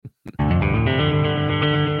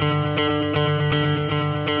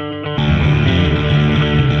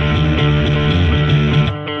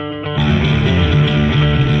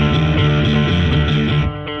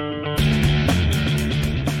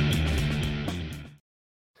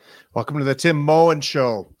Welcome to the Tim Moen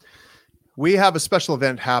Show. We have a special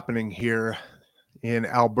event happening here in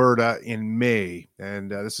Alberta in May, and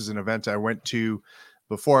this is an event I went to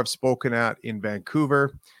before. I've spoken at in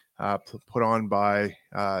Vancouver, put on by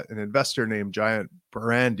an investor named Giant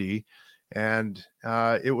Brandy, and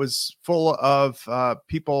it was full of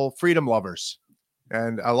people, freedom lovers.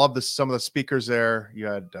 And I love some of the speakers there. You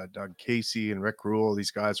had Doug Casey and Rick Rule.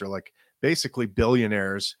 These guys are like basically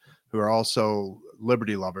billionaires who are also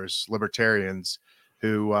liberty lovers, libertarians,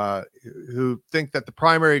 who think that the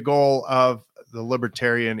primary goal of the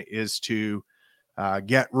libertarian is to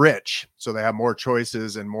get rich, so they have more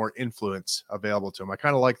choices and more influence available to them. I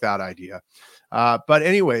kind of like that idea. But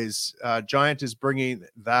anyways, Giant is bringing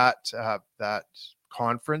that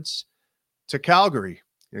conference to Calgary,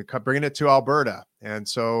 bringing it to Alberta. And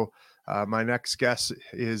so my next guest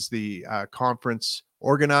is the conference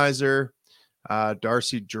organizer,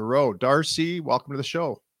 Darcy Giroux. Darcy, welcome to the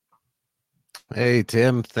show. Hey,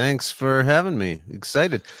 Tim, thanks for having me.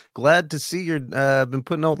 Excited. Glad to see you've been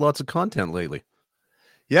putting out lots of content lately.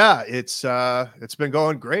 Yeah, it's been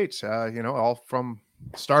going great. All from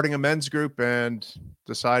starting a men's group and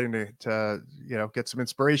deciding to get some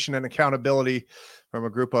inspiration and accountability from a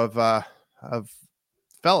group of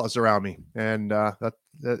fellas around me. And that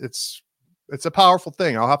it's a powerful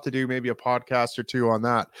thing. I'll have to do maybe a podcast or two on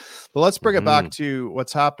that. But let's bring it back to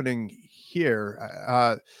what's happening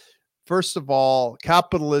here. First of all,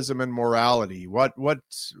 capitalism and morality. Why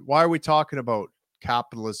are we talking about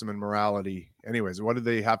capitalism and morality? Anyways, what do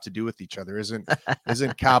they have to do with each other? Isn't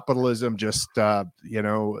capitalism just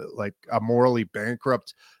like a morally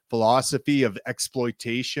bankrupt philosophy of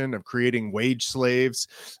exploitation, of creating wage slaves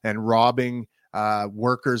and robbing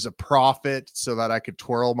workers a profit so that I could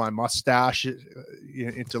twirl my mustache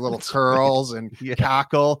into little curls and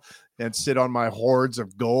cackle and sit on my hoards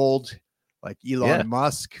of gold like Elon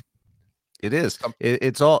Musk? It is.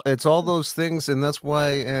 It's all those things, and that's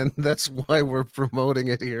why we're promoting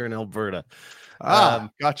it here in Alberta.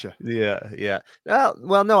 Gotcha. Yeah.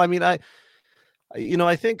 Well, no, I mean, I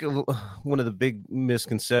think one of the big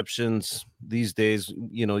misconceptions these days,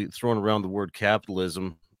 throwing around the word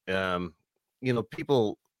capitalism,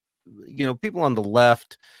 people on the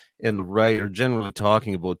left and the right are generally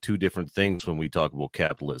talking about two different things when we talk about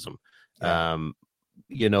capitalism.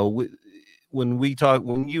 When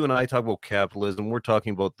you and I talk about capitalism, we're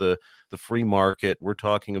talking about the free market. We're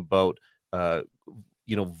talking about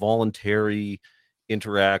voluntary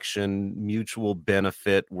interaction, mutual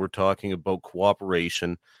benefit. We're talking about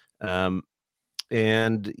cooperation.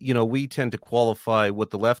 And we tend to qualify what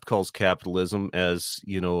the left calls capitalism as,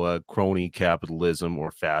 crony capitalism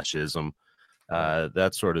or fascism,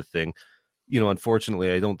 that sort of thing.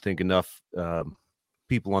 Unfortunately, I don't think enough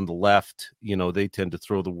people on the left, they tend to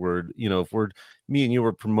throw the word, if me and you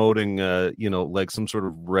were promoting, like some sort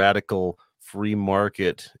of radical free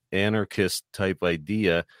market anarchist type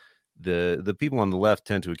idea, the people on the left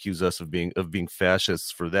tend to accuse us of being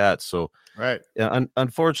fascists for that. So, right.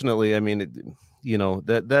 Unfortunately, I mean,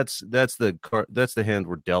 that's the hand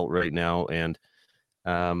we're dealt right now. And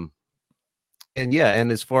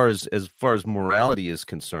as far as morality is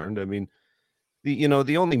concerned, I mean,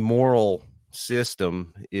 the only moral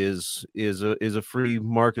system is a free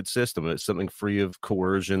market system. It's something free of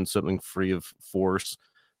coercion, something free of force.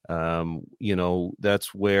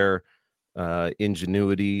 That's where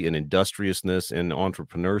ingenuity and industriousness and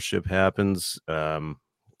entrepreneurship happens. I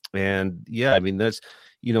mean, that's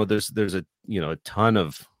there's a ton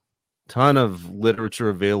of literature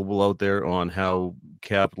available out there on how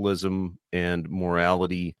capitalism and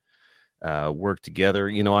morality work together.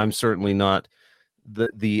 I'm certainly not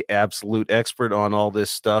the absolute expert on all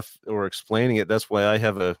this stuff or explaining it. That's why I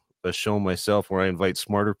have a show myself where I invite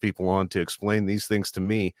smarter people on to explain these things to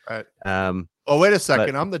me. Right. Wait a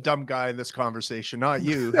second. I'm the dumb guy in this conversation, not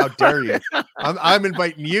you. How dare you? I'm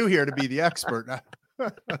inviting you here to be the expert.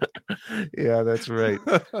 Yeah, that's right.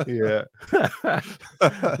 Yeah.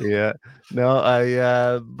 Yeah. No,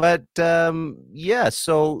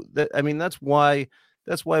 so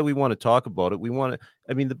that's why we want to talk about it.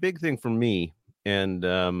 The big thing for me and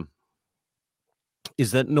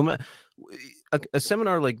is that no matter a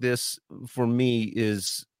seminar like this for me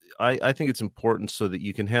is I think it's important so that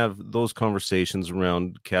you can have those conversations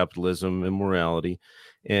around capitalism and morality,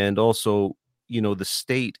 and also the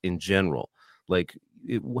state in general, like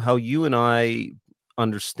how you and I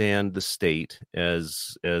understand the state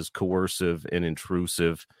as coercive and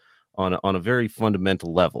intrusive on a very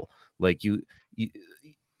fundamental level. Like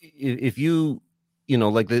if you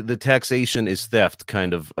like the taxation is theft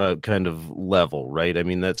kind of level, right? I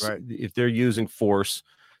mean, that's right. If they're using force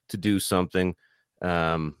to do something,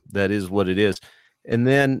 That is what it is. And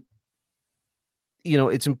then,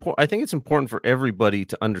 it's important. I think it's important for everybody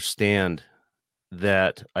to understand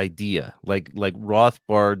that idea, like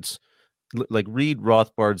Rothbard's, like read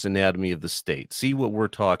Rothbard's Anatomy of the State, see what we're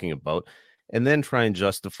talking about, and then try and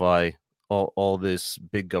justify all this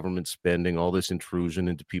big government spending, all this intrusion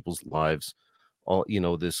into people's lives, all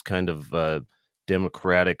this kind of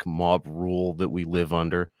democratic mob rule that we live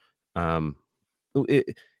under. Um,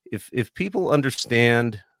 if people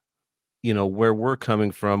understand, where we're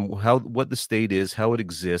coming from, what the state is, how it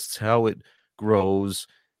exists, how it grows,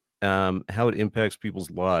 how it impacts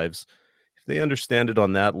people's lives, if they understand it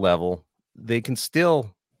on that level, they can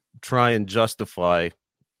still try and justify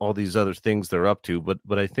all these other things they're up to.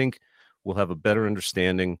 But I think we'll have a better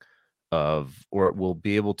understanding of, or we'll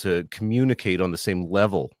be able to communicate on the same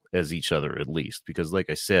level as each other, at least, because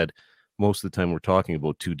like I said, most of the time we're talking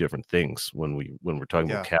about two different things when we're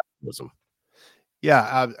talking about capitalism.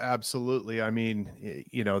 Yeah, absolutely. I mean,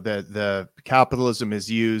 the capitalism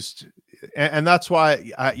is used, and that's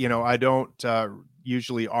why I don't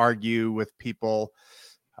usually argue with people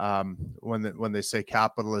when they say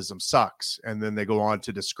capitalism sucks, and then they go on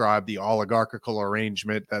to describe the oligarchical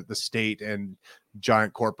arrangement that the state and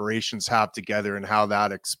giant corporations have together and how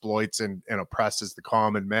that exploits and oppresses the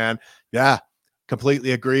common man. Yeah,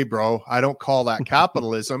 completely agree, bro. I don't call that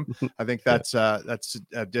capitalism. I think that's a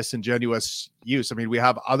disingenuous use. I mean, we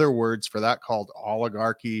have other words for that called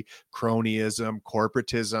oligarchy, cronyism,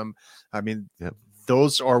 corporatism. I mean,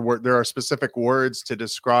 those are there are specific words to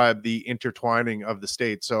describe the intertwining of the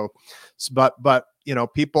state. So, but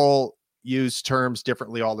people use terms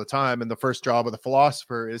differently all the time, and the first job of the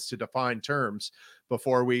philosopher is to define terms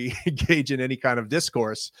before we engage in any kind of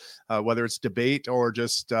discourse, whether it's debate or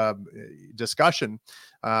just discussion,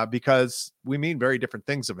 because we mean very different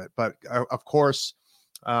things of it. But of course,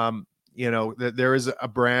 there is a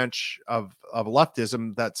branch of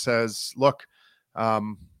leftism that says, look,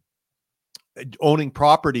 owning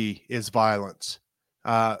property is violence.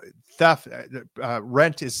 Theft,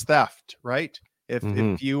 rent is theft, right?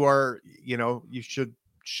 If you are, you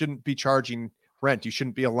shouldn't be charging rent. You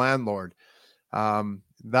shouldn't be a landlord.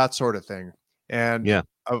 That sort of thing. And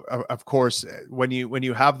of course, when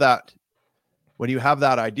you have that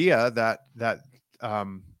idea that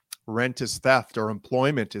rent is theft or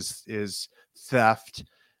employment is theft,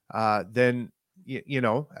 then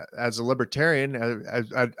as a libertarian,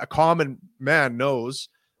 as a common man knows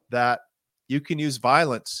that you can use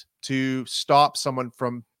violence to stop someone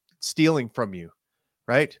from stealing from you,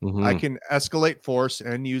 right? I can escalate force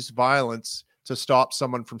and use violence to stop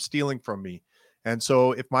someone from stealing from me. And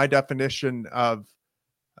so if my definition of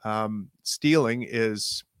stealing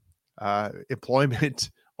is employment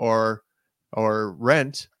or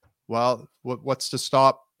rent, well, what's to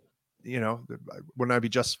stop? Wouldn't I be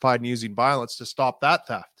justified in using violence to stop that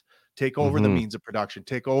theft, take over the means of production,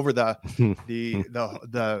 take over the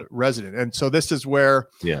resident? And so this is where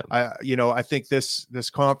I think this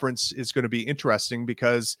conference is going to be interesting,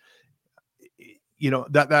 because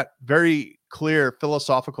that very clear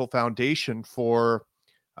philosophical foundation for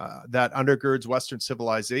that undergirds Western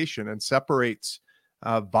civilization and separates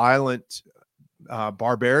violent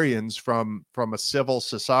barbarians from a civil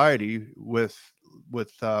society with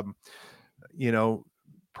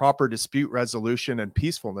proper dispute resolution and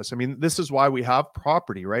peacefulness. I mean, this is why we have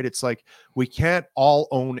property, right? It's like we can't all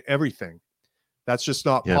own everything. That's just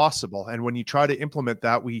not possible. And when you try to implement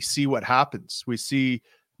that, we see what happens. We see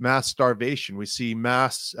mass starvation. We see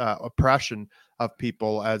mass oppression of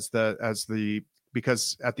people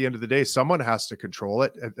because at the end of the day, someone has to control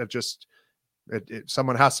it.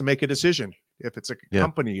 Someone has to make a decision, if it's a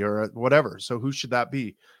company or whatever. So who should that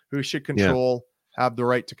be? Who should control, have the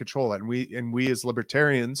right to control it? And we as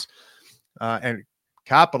libertarians and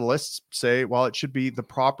capitalists say, well, it should be the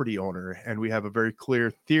property owner. And we have a very clear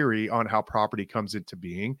theory on how property comes into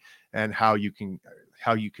being and how you can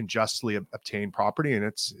justly obtain property. And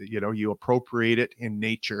it's, you appropriate it in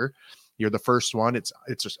nature. You're the first one. It's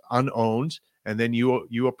just unowned. And then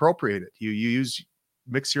you appropriate it. You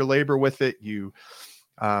mix your labor with it. You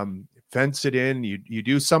fence it in. You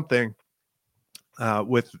do something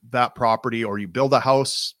with that property, or you build a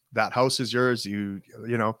house. That house is yours.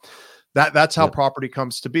 That's how property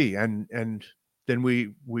comes to be. And then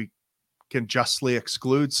we can justly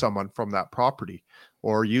exclude someone from that property,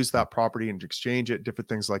 or use that property and exchange it, different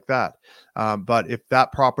things like that. But if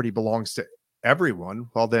that property belongs to everyone,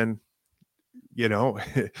 well, then,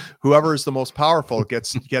 whoever is the most powerful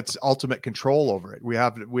gets ultimate control over it. We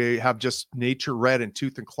have just nature red in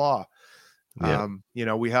tooth and claw. We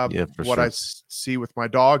have what I see with my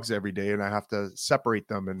dogs every day, and I have to separate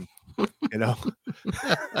them and you know.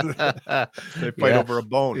 They fight Yeah. over a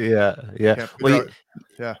bone. Yeah. Yeah. Can't Well, figure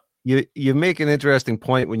out. Yeah. you make an interesting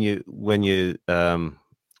point when you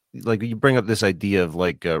like you bring up this idea of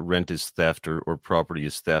like rent is theft or property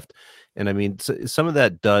is theft. And I mean, some of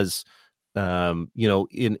that does, you know,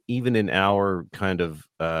 even in our kind of,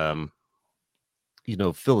 you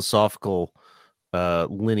know, philosophical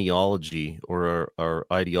lineology or our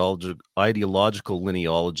ideological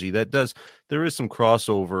lineology, there is some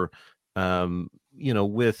crossover, you know,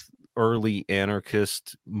 with early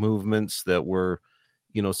anarchist movements that were,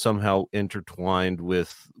 you know, somehow intertwined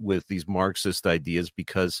with these Marxist ideas,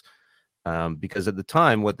 because at the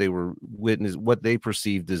time what what they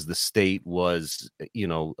perceived as the state was, you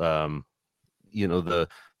know, the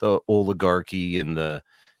oligarchy and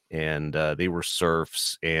they were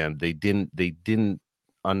serfs, and they didn't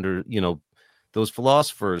under, you know, those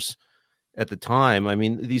philosophers at the time. I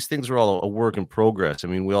mean, these things are all a work in progress. I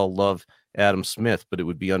mean, we all love Adam Smith, but it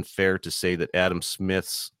would be unfair to say that Adam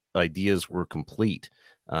Smith's ideas were complete.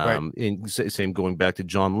 Right. And same going back to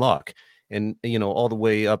John Locke, and, you know, all the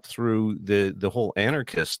way up through the whole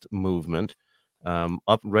anarchist movement,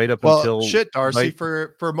 up Well, until shit, Darcy, right.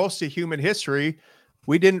 for most of human history,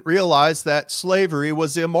 we didn't realize that slavery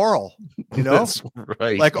was immoral, you know? That's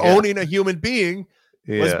right. Like Yeah. owning a human being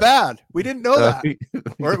was Yeah. bad. We didn't know that.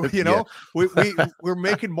 Or, you Yeah. know, we're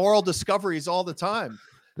making moral discoveries all the time.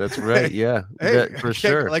 That's right. Yeah. Hey, That for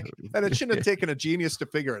sure. like, and it shouldn't have taken a genius to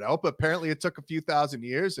figure it out, but apparently it took a few thousand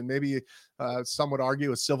years, and maybe some would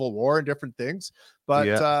argue a civil war and different things. But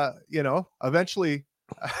Yeah. you know, eventually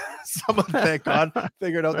someone, thank God,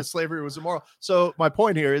 figured out that slavery was immoral. So my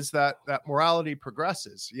point here is that morality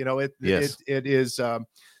progresses. You know, Yes. it is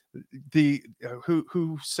the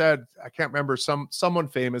who said, I can't remember, someone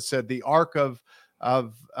famous said the arc of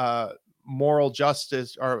moral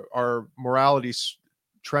justice or morality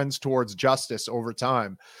trends towards justice over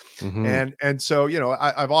time. Mhm. And so, you know,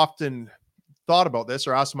 I've often thought about this,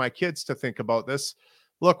 or asked my kids to think about this.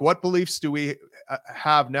 Look, what beliefs do we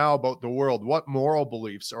have now about the world? What moral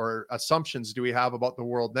beliefs or assumptions do we have about the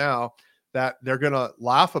world now that they're going to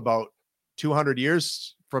laugh about 200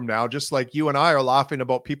 years from now, just like you and I are laughing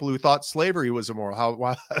about people who thought slavery was immoral,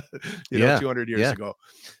 how you know, Yeah. 200 years Yeah. ago.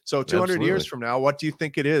 So 200 years Absolutely. from now, what do you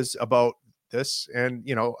think it is about this? And,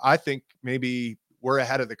 you know, I think maybe we're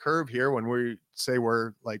ahead of the curve here when we say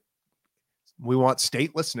we're like, we want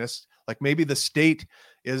statelessness. Like maybe the state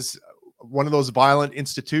is one of those violent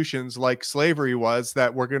institutions like slavery was,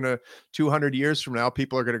 that we're going to 200 years from now,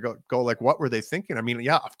 people are going to go like, what were they thinking? I mean,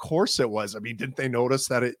 yeah, of course it was. I mean, didn't they notice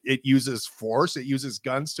that it uses force? It uses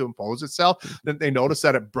guns to impose itself. Didn't they notice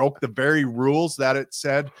that it broke the very rules that it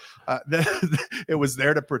said that it was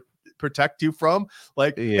there to protect you from?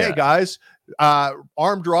 Like, hey Yeah. guys,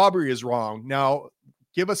 armed robbery is wrong. Now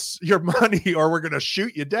give us your money or we're going to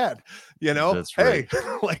shoot you dead. You know, That's hey,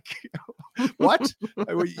 right. like what?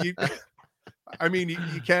 I mean,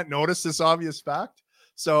 you can't notice this obvious fact.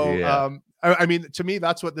 So, Yeah. I mean, to me,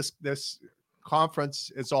 that's what this conference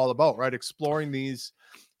is all about, right? Exploring these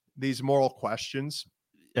moral questions.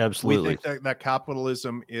 We Absolutely. think that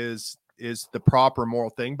capitalism is the proper moral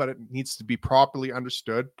thing, but it needs to be properly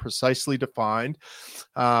understood, precisely defined.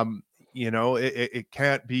 You know, it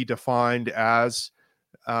can't be defined as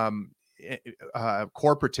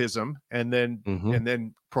corporatism and Mhm.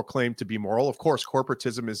 then proclaimed to be moral. Of course,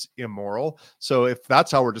 corporatism is immoral. So if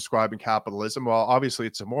that's how we're describing capitalism, well, obviously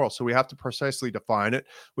it's immoral. So we have to precisely define it.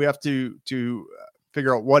 We have to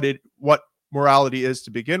figure out what morality is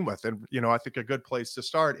to begin with. And, you know, I think a good place to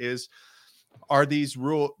start is, are these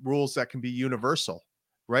rules that can be universal,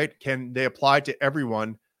 right? Can they apply to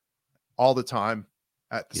everyone all the time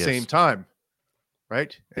at the same Yes. time,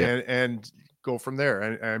 right? Yep. And go from there.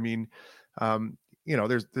 And I mean, you know,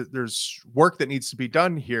 there's work that needs to be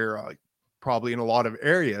done here, probably in a lot of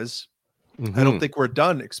areas. I don't Mhm. think we're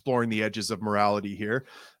done exploring the edges of morality here.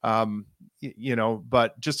 You know,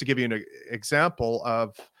 but just to give you an example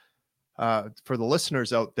of, for the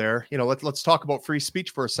listeners out there, you know, let's talk about free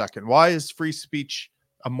speech for a second. Why is free speech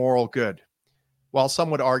a moral good? Well,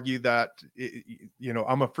 some would argue that, you know,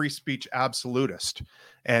 I'm a free speech absolutist,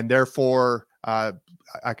 and therefore I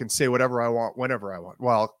can say whatever I want whenever I want.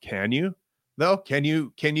 Well, can you though? Can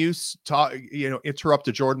you talk, you know, interrupt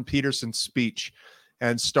a Jordan Peterson speech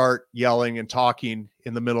and start yelling and talking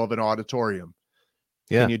in the middle of an auditorium?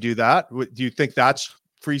 Can Yeah. you do that? Do you think that's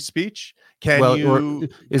free speech? Can Well, or you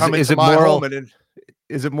is come is into it my home moral? and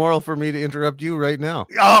Is it moral for me to interrupt you right now?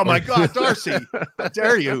 oh my God, Darcy, how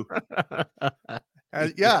dare you? Yeah,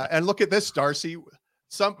 Yeah. and look at this, Darcy.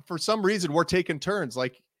 For some reason we're taking turns.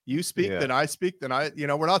 Like you speak, Yeah. then I speak, then I. You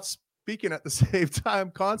know, we're not speaking at the same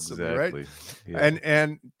time constantly, right? Exactly. Yeah.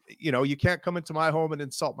 And you can't come into my home and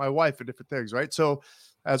insult my wife and different things, right? So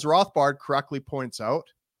as Rothbard correctly points out,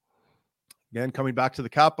 again, coming back to the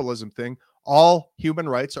capitalism thing, all human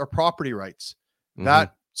rights are property rights.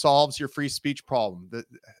 That solves your free speech problem. That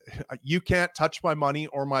you can't touch my money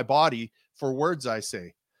or my body for words I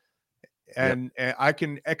say. And I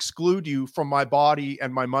can exclude you from my body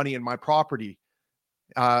and my money and my property.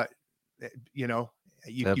 You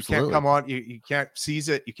can't come on, you can't seize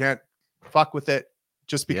it, you can't fuck with it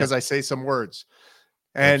just because I say some words.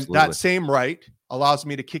 And that same right allows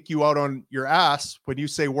me to kick you out on your ass when you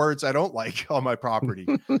say words I don't like on my property.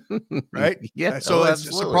 Right? Yeah. So it's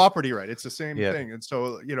just a property right. It's the same thing. And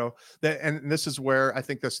so, and this is where I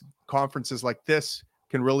think this conferences like this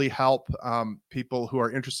can really help people who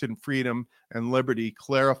are interested in freedom and liberty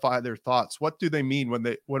clarify their thoughts. What do they mean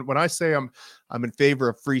when I say I'm in favor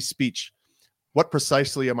of free speech? What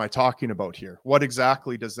precisely am I talking about here? What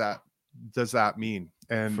exactly does that mean?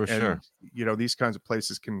 And for sure, these kinds of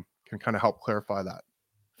places can kind of help clarify that.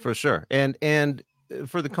 For sure. And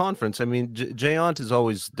for the conference, I mean, Jayant has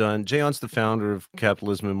always done. Jayant's the founder of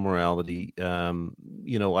Capitalism and Morality.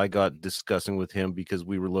 I got discussing with him because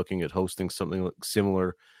we were looking at hosting something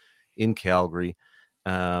similar in Calgary.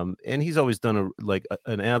 And he's always done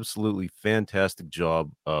an absolutely fantastic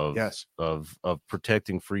job of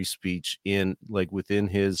protecting free speech within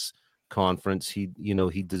his conference. He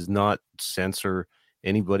does not censor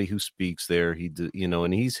anybody who speaks there.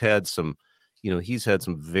 And he's had some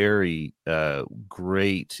very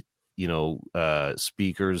great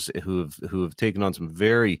speakers who have taken on some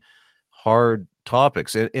very hard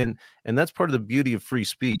topics, and that's part of the beauty of free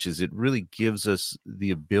speech, is it really gives us the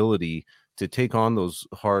ability to take on those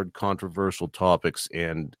hard, controversial topics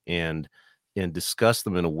and discuss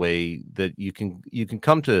them in a way that you can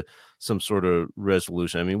come to some sort of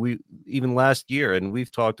resolution. I mean, we even last year, and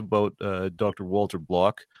we've talked about Dr. Walter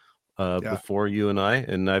Block before, you and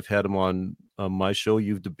I've had him on my show.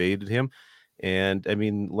 You've debated him, and I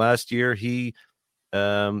mean, last year he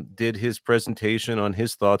did his presentation on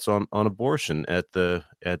his thoughts on abortion at the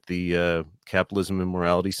Capitalism and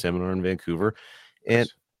Morality seminar in Vancouver. And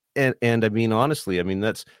I mean, honestly, I mean,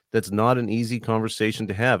 that's not an easy conversation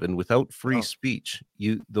to have. And without free speech,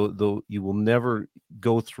 you will never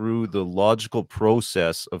go through the logical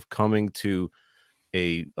process of coming to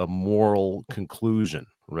a moral conclusion,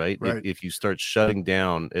 right? If you start shutting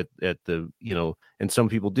down at the, and some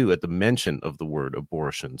people do, at the mention of the word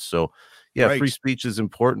abortion. So free speech is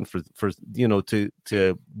important for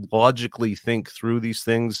to logically think through these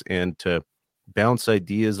things and to bounce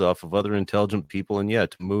ideas off of other intelligent people, and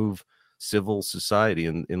to move civil society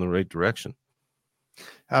in the right direction.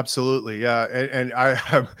 Absolutely. Yeah. And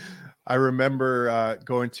I remember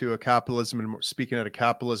going to speaking at a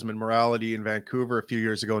Capitalism and Morality in Vancouver a few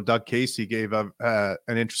years ago, and Doug Casey gave an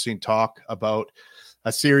interesting talk about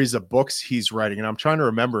a series of books he's writing, and I'm trying to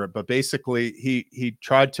remember it, but basically he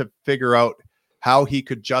tried to figure out how he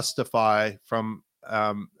could justify from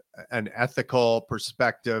an ethical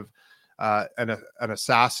perspective an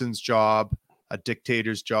assassin's job, a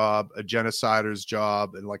dictator's job, a genocider's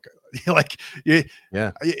job, and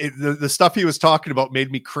the stuff he was talking about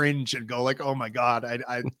made me cringe and go like, oh my god,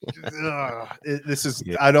 this is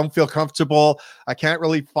I don't feel comfortable. I can't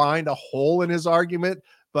really find a hole in his argument,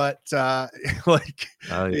 but this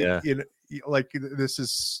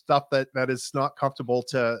is stuff that is not comfortable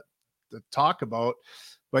to talk about.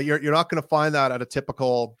 But you're not going to find that at a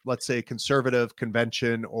typical, let's say, conservative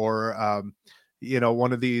convention or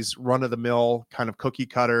one of these run-of-the-mill kind of cookie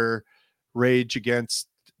cutter rage against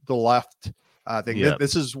the left thing.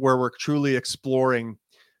 This is where we're truly exploring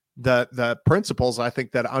the principles, I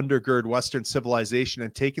think, that undergird Western civilization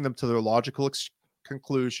and taking them to their logical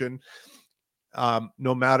conclusion,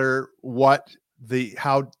 no matter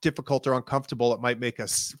how difficult or uncomfortable it might make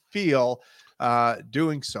us feel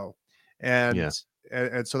doing so.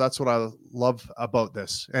 And so that's what I love about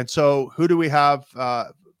this. And so who do we have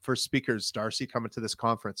for speakers, Darcy, coming to this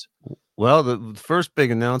conference? Well, the first big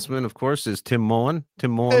announcement, of course, is Tim Moen.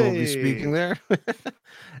 Tim Moen will be speaking there.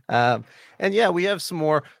 And we have some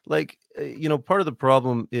more, part of the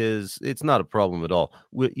problem is it's not a problem at all.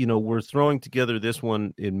 We're throwing together this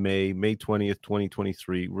one in May 20th,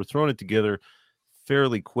 2023. We're throwing it together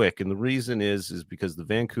fairly quick. And the reason is because the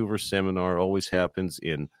Vancouver seminar always happens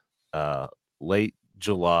in late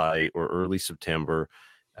July or early September.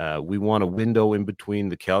 We want a window in between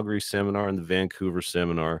the Calgary seminar and the Vancouver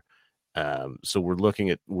seminar. So we're looking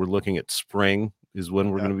at spring is when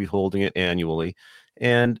we're going to be holding it annually.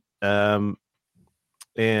 And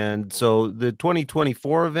And so the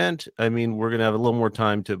 2024 event, I mean, we're going to have a little more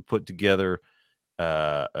time to put together,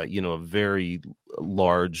 a very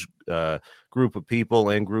large group of people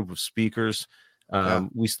and group of speakers.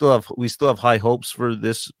 We still have high hopes for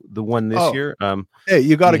the one this year. Hey,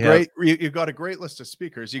 you got we you got a great list of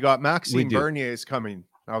speakers. You got Maxime Bernier is coming.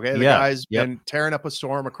 Okay, the guy's been tearing up a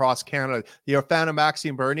storm across Canada. You're a fan of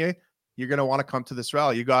Maxime Bernier, you're going to want to come to this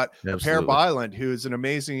rally. You got Per Byland, who's an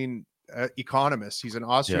amazing economist. He's an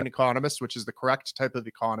Austrian economist, which is the correct type of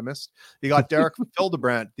economist. You got Derek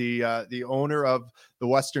Fildebrandt, the owner of the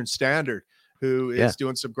Western Standard, who is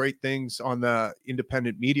doing some great things on the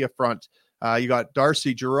independent media front. You got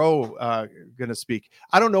Darcy Giroux going to speak.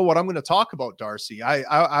 I don't know what I'm going to talk about, Darcy.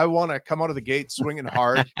 I want to come out of the gate swinging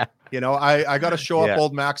hard. I got to show up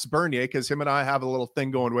old Max Bernier, because him and I have a little thing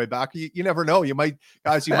going way back. You never know. You might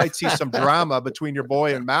see some drama between your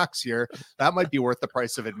boy and Max here. That might be worth the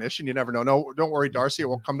price of admission. You never know. No, don't worry, Darcy. It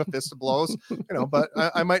won't come to fist of blows. But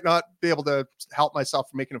I might not be able to help myself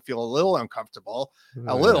from making him feel a little uncomfortable,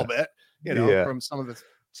 a little bit. From some of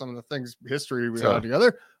the things history we had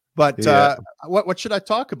together. But what should I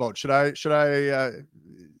talk about? Should I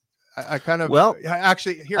kind of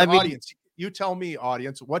actually here, audience, you tell me,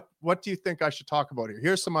 audience, what do you think I should talk about here?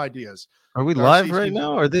 Here's some ideas. Are we live right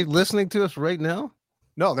now? Are they listening to us right now?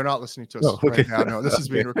 No, they're not listening to us right now. No, this is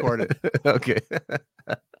being recorded. Okay.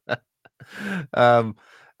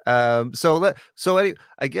 So anyway,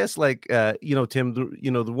 I guess Tim,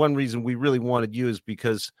 the one reason we really wanted you is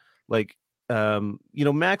because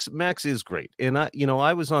Max is great. And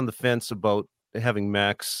I was on the fence about having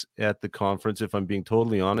Max at the conference, if I'm being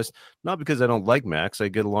totally honest, not because I don't like Max. I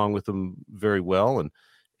get along with him very well.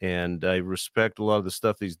 And I respect a lot of the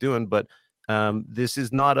stuff he's doing, but this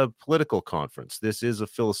is not a political conference. This is a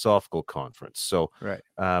philosophical conference. So but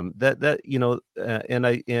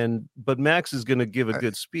Max is going to give a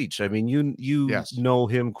good speech. I mean, you know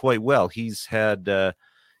him quite well. He's had,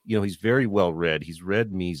 he's very well read. He's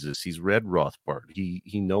read Mises. He's read Rothbard.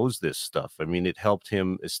 He knows this stuff. I mean, it helped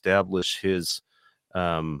him establish his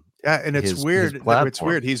and it's weird. It's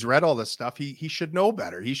weird. He's read all this stuff. He should know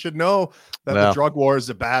better. He should know that the drug war is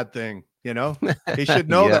a bad thing. He should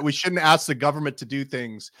know that we shouldn't ask the government to do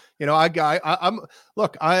things. I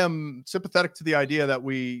am sympathetic to the idea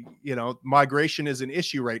that migration is an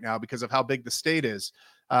issue right now because of how big the state is.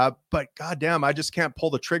 But goddamn, I just can't pull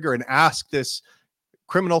the trigger and ask this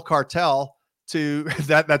criminal cartel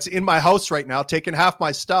that's in my house right now, taking half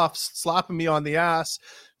my stuff, slapping me on the ass,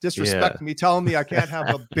 disrespecting me, telling me I can't have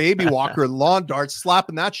a baby walker, lawn darts,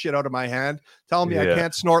 slapping that shit out of my hand, telling me I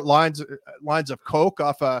can't snort lines of coke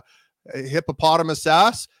off a hippopotamus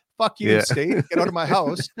ass. Fuck you, state. Get out of my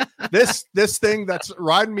house. This thing that's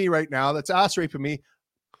riding me right now, that's ass raping me,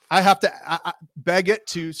 I have to beg it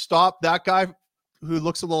to stop that guy who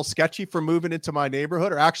looks a little sketchy for moving into my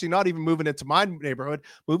neighborhood, or actually not even moving into my neighborhood,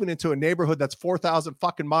 moving into a neighborhood that's 4,000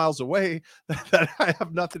 fucking miles away that I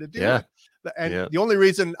have nothing to do with. And the only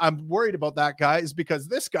reason I'm worried about that guy is because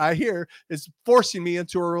this guy here is forcing me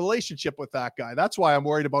into a relationship with that guy. That's why I'm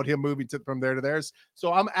worried about him moving from there to theirs.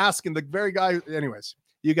 So I'm asking the very guy, anyways,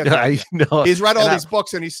 you get that. He's read all these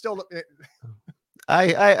books and he's still...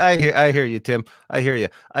 I hear you, Tim. I hear you.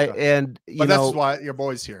 But that's why your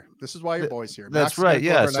boy's here. This is why your boy's here. That's right.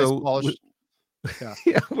 Yeah. So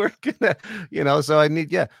we're gonna, so I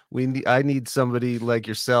need somebody like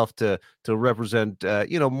yourself to represent,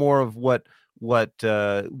 more of what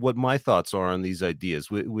my thoughts are on these ideas,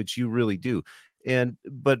 which you really do.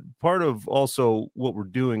 But part of also what we're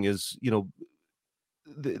doing is,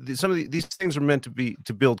 some of these things are meant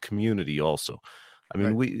to build community also. I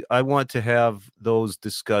mean, I want to have those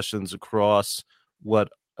discussions across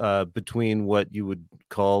between what you would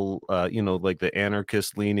call, like the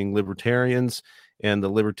anarchist leaning libertarians and the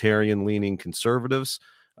libertarian leaning conservatives.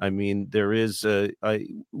 I mean, there is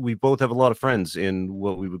we both have a lot of friends in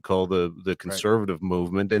what we would call the conservative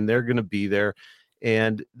movement, and they're going to be there.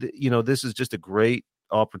 And this is just a great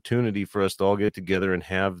opportunity for us to all get together and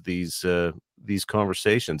have these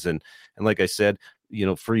conversations. And like I said,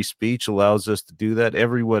 free speech allows us to do that.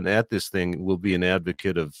 Everyone at this thing will be an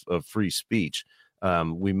advocate of free speech.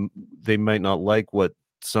 They might not like what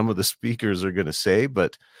some of the speakers are going to say,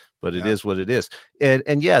 but it is what it is. And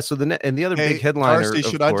so the other big headliner, Darcy,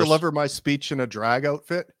 should I deliver my speech in a drag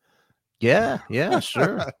outfit? Yeah,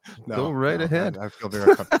 sure. Go right ahead. I feel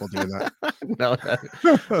very comfortable doing that. No,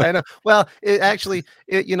 I know. Well,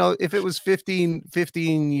 if it was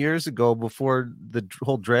 15 years ago, before the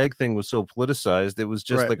whole drag thing was so politicized, it was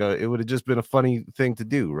just it would have just been a funny thing to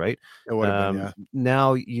do, right? It would have been,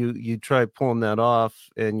 Now you try pulling that off,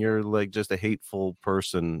 and you're like just a hateful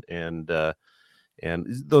person, and And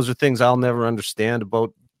those are things I'll never understand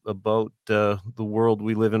about the world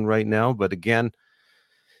we live in right now. But again,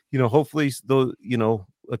 hopefully, though,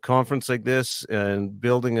 a conference like this and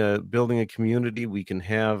building a community, we can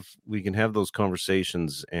have those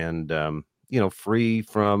conversations, and free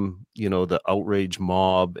from the outrage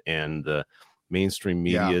mob and the mainstream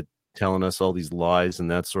Yeah. media telling us all these lies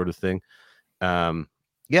and that sort of thing. I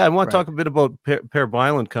want to Right. talk a bit about Per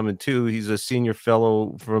Byland coming too. He's a senior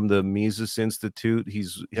fellow from the Mises Institute.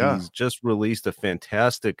 He's just released a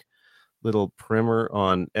fantastic little primer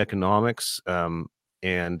on economics.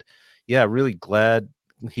 And really glad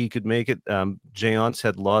he could make it. Jayant's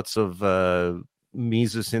had lots of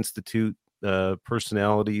Mises Institute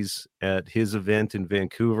personalities at his event in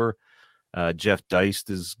Vancouver. Jeff Deist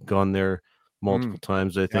has gone there multiple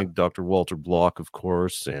times, I think. Dr. Walter Block, of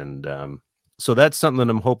course. And so that's something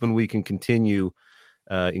that I'm hoping we can continue,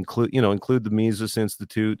 include the Mises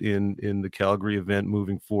Institute in the Calgary event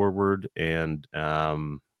moving forward. And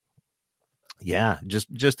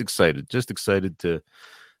just excited to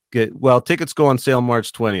get, tickets go on sale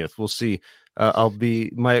March 20th. We'll see.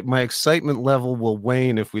 My excitement level will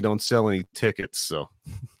wane if we don't sell any tickets. So.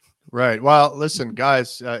 Right. Well, listen,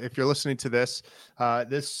 guys, if you're listening to this,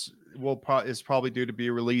 this is probably due to be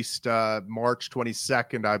released March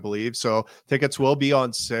 22nd, I believe. So tickets will be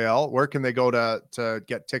on sale. Where can they go to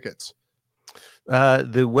get tickets?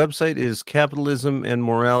 The website is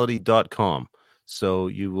capitalismandmorality.com. So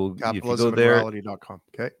you will, if you go there, capitalismandmorality.com.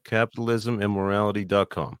 Okay.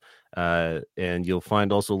 Capitalismandmorality.com. And you'll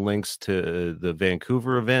find also links to the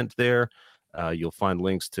Vancouver event there. You'll find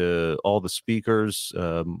links to all the speakers,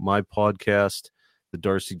 my podcast, the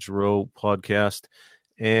Darcy Giroux podcast,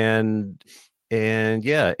 and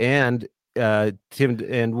Tim, and I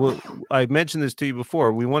mentioned this to you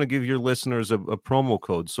before. We want to give your listeners a promo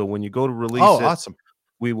code. So when you go to release it, awesome.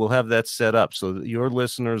 We will have that set up so that your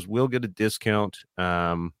listeners will get a discount.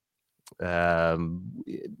 We'll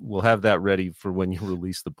have that ready for when you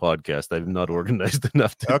release the podcast. I'm not organized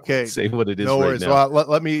enough to say what it is. No worries. Right now. Well,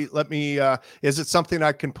 let me. Is it something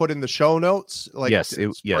I can put in the show notes? Like, yes,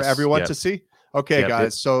 for everyone to see. Okay,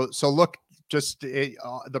 guys. So look, just the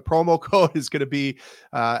promo code is going to be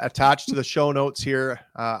attached to the show notes here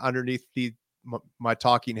underneath my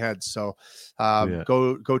talking heads. So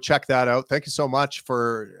go check that out. Thank you so much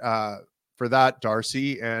for that,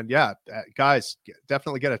 Darcy. And guys,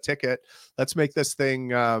 definitely get a ticket. Let's make this thing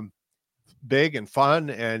big and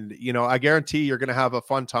fun. And, I guarantee you're going to have a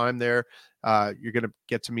fun time there. You're going to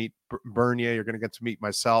get to meet Bernier. You're going to get to meet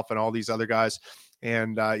myself and all these other guys.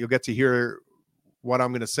 And you'll get to hear what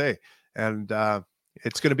I'm going to say. And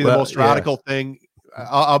it's going to be the most radical thing.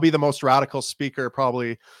 I'll be the most radical speaker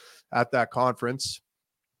probably at that conference.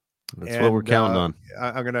 That's what we're counting on.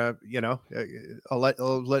 I'm gonna, I'll let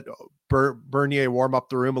Bernier warm up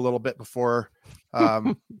the room a little bit before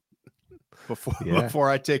I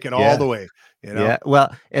take it all the way. Yeah.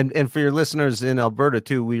 Well, and for your listeners in Alberta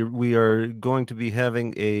too, we are going to be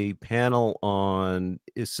having a panel on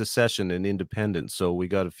secession and independence. So we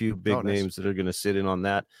got a few big names that are going to sit in on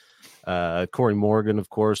that. Corey Morgan, of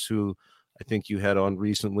course, who I think you had on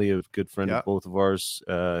recently, a good friend of both of ours,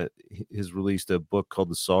 has released a book called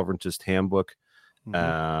The Sovereigntist Handbook.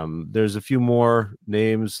 Mm-hmm. There's a few more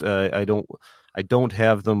names. I don't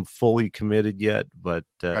have them fully committed yet, but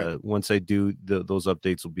once I do, those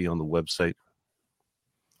updates will be on the website.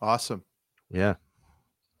 Awesome. Yeah.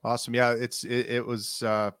 Awesome. Yeah. It was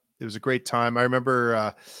a great time. I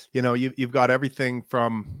remember, you've got everything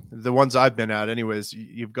from the ones I've been at anyways.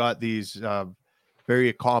 You've got these very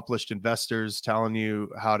accomplished investors telling you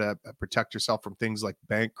how to protect yourself from things like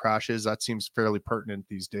bank crashes. That seems fairly pertinent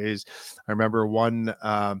these days. I remember one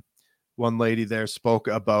lady there spoke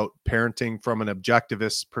about parenting from an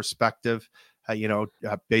objectivist perspective,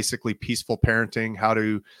 basically peaceful parenting, how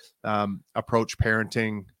to approach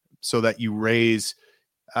parenting so that you raise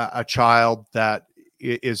a child that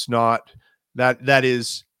is not, that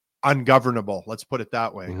is ungovernable. Let's put it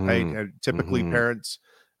that way. Mm-hmm. Right. And typically parents,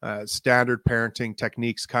 standard parenting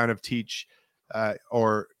techniques kind of teach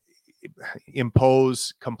or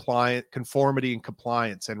impose conformity and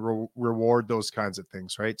compliance and reward those kinds of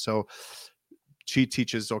things, right? So she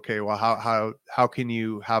teaches, okay, well, how can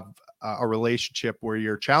you have a relationship where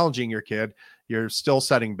you're challenging your kid, you're still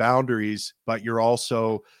setting boundaries, but you're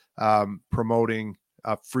also promoting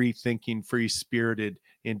a free thinking, free spirited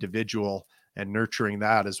individual and nurturing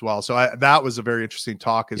that as well. So that was a very interesting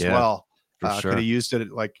talk as well. Sure. Could have used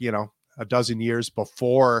it like, a dozen years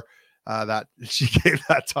before that she gave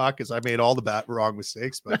that talk, because I made all the wrong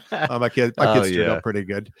mistakes, but my kids turned out pretty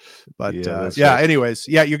good. But right. Anyways,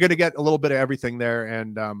 you're going to get a little bit of everything there,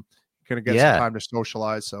 and gonna get some time to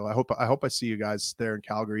socialize. So I hope I see you guys there in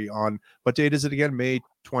Calgary on what date is it again? May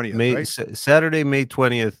 20th, right? Saturday, May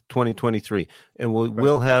 20th, 2023. And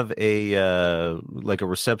we'll have a like a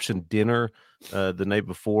reception dinner the night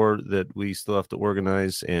before that we still have to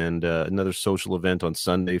organize, and another social event on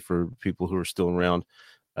Sunday for people who are still around.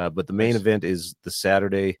 But the main event is the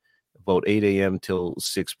Saturday, about 8 a.m. till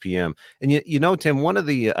 6 p.m. And you know, Tim,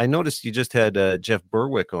 I noticed you just had Jeff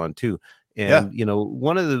Berwick on too. And you know,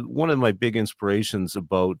 one of my big inspirations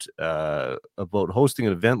about hosting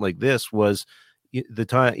an event like this was the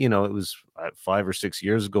time, you know, it was 5 or 6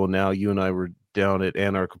 years ago now. You and I were down at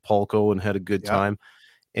Anarchapulco and had a good time.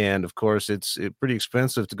 And of course, it's pretty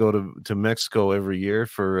expensive to go to Mexico every year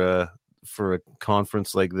for a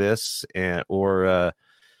conference like this, or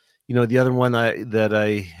you know, the other one that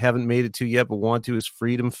I haven't made it to yet but want to is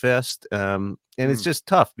Freedom Fest. And it's just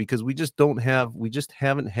tough because we just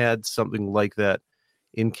haven't had something like that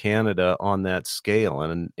in Canada on that scale.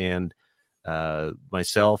 And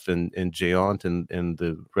myself and Jayant and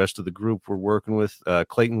the rest of the group we're working with,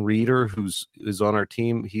 Clayton Reeder, is on our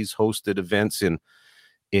team. He's hosted events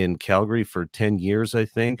in Calgary for 10 years, I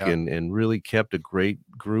think, and really kept a great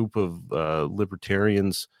group of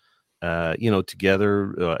libertarians you know,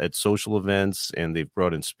 together at social events, and they've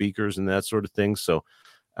brought in speakers and that sort of thing. So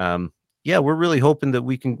yeah, we're really hoping that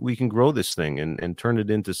we can grow this thing and turn it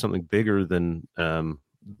into something bigger than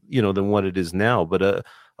you know, than what it is now. But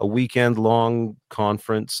a weekend long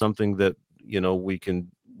conference, something that, you know, we can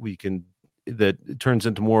that turns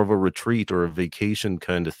into more of a retreat or a vacation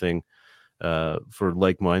kind of thing for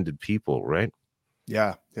like-minded people, right?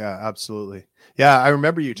 Yeah, absolutely. Yeah, I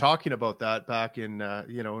remember you talking about that back in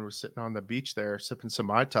you know, when we're sitting on the beach there sipping some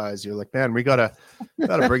Mai Tais. You're like, man, we gotta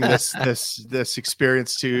bring this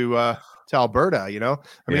experience to Alberta, you know.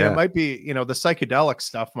 I mean, it might be, you know, the psychedelic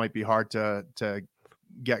stuff might be hard to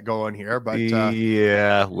get going here, but well,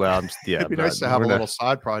 it'd be nice to have a little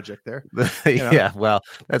side project there. Yeah, well,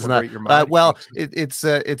 that's not your mind. well, it's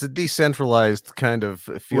a decentralized kind of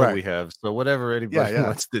feel we have. So whatever anybody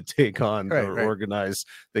wants to take on or organize,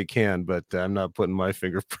 they can. But I'm not putting my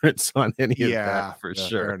fingerprints on any of that for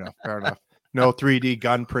sure. Fair enough. No 3D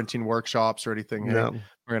gun printing workshops or anything. No. Hey?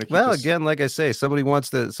 We're gonna keep Well, this... again, like I say, somebody wants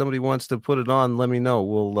to put it on, let me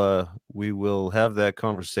know. We will have that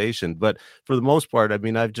conversation. But for the most part, I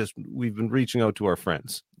mean, we've been reaching out to our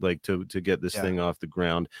friends, like to get this thing off the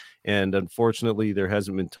ground. And unfortunately, there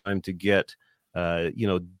hasn't been time to get you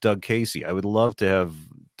know, Doug Casey. I would love to have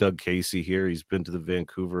Doug Casey here. He's been to the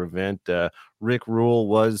Vancouver event. Rick Rule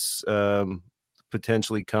was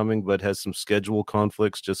potentially coming, but has some schedule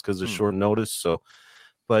conflicts just because of short notice. So,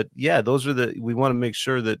 but yeah, we want to make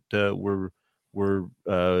sure that we're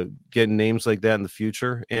getting names like that in the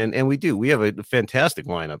future, and we have a fantastic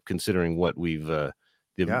lineup considering what we've the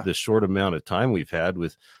short amount of time we've had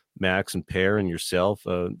with Max and Pear and yourself,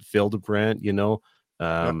 Phil DeBrant. You know,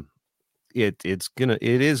 it is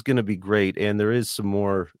gonna be great, and there is some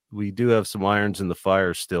more. We do have some irons in the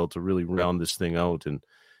fire still to really round this thing out and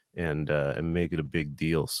make it a big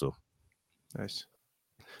deal. So nice.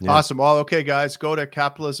 Yeah. Awesome. Well, okay, guys, go to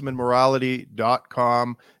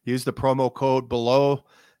capitalismandmorality.com, use the promo code below,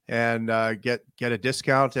 and get a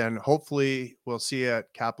discount. And hopefully we'll see you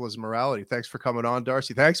at Capitalism Morality. Thanks for coming on,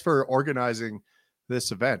 Darcy. Thanks for organizing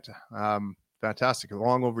this event. Fantastic.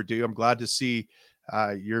 Long overdue. I'm glad to see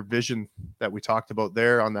your vision that we talked about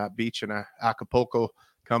there on that beach in Acapulco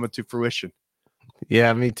coming to fruition.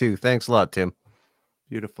 Yeah, me too. Thanks a lot, Tim.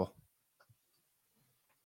 Beautiful.